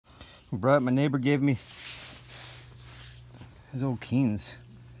Brett, my neighbor, gave me his old Keens.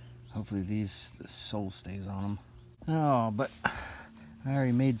 Hopefully the sole stays on them. Oh, but I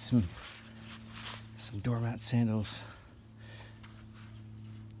already made some Doormat sandals.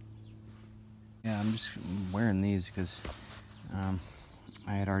 Yeah, I'm just wearing these because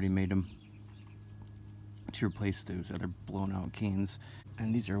I had already made them to replace those other blown out Keens,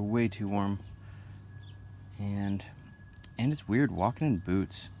 and these are way too warm. And it's weird walking in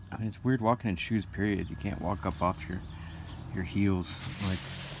boots. I mean, it's weird walking in shoes, period. You can't walk up off your heels like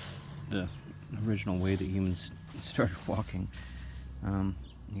the original way that humans started walking.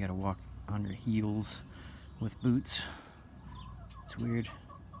 You gotta walk on your heels with boots. It's weird.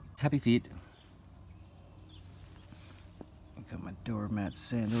 Happy feet. Got my Doormat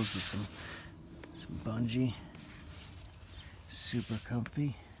sandals with some bungee. Super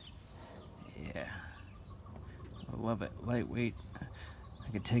comfy. Yeah. I love it. Lightweight.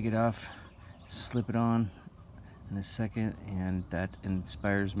 I could take it off, slip it on in a second, and that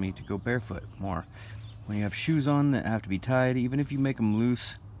inspires me to go barefoot more. When you have shoes on that have to be tied, even if you make them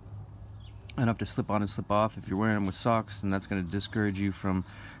loose enough to slip on and slip off, if you're wearing them with socks, then that's going to discourage you from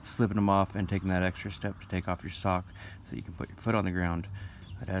slipping them off and taking that extra step to take off your sock so you can put your foot on the ground.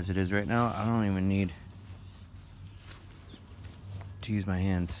 But as it is right now, I don't even need to use my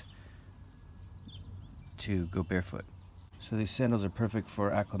hands to go barefoot. So these sandals are perfect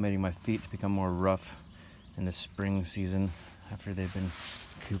for acclimating my feet to become more rough in the spring season after they've been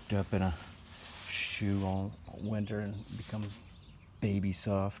cooped up in a shoe all winter and become baby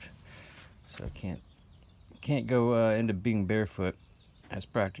soft. So I can't go into being barefoot as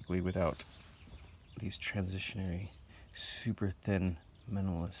practically without these transitionary, super thin,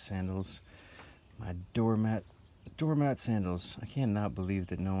 minimalist sandals. My Doormat sandals. I cannot believe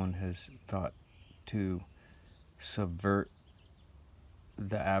that no one has thought to subvert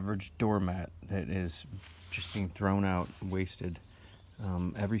the average doormat that is just being thrown out, wasted.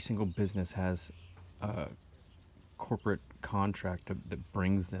 Every single business has a corporate contract that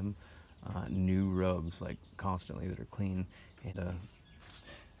brings them new rugs, like, constantly, that are clean, and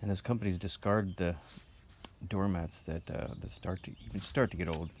those companies discard the doormats that start to get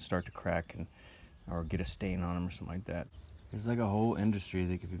old, start to crack, or get a stain on them or something like that. There's like a whole industry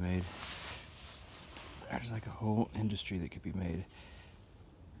that could be made. There's like a whole industry that could be made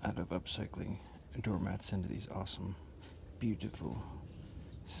out of upcycling doormats into these awesome, beautiful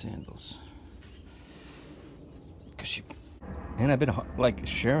sandals. And I've been like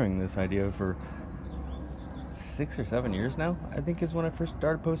sharing this idea for 6 or 7 years now, I think, is when I first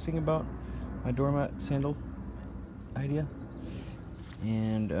started posting about my Doormat sandal idea.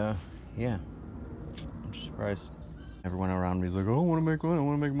 And yeah, I'm surprised. Everyone around me is like, oh, I want to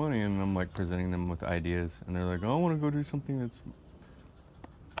make money, and I'm like presenting them with ideas, and they're like, oh, I want to go do something that's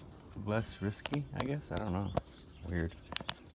less risky, I guess. I don't know. Weird.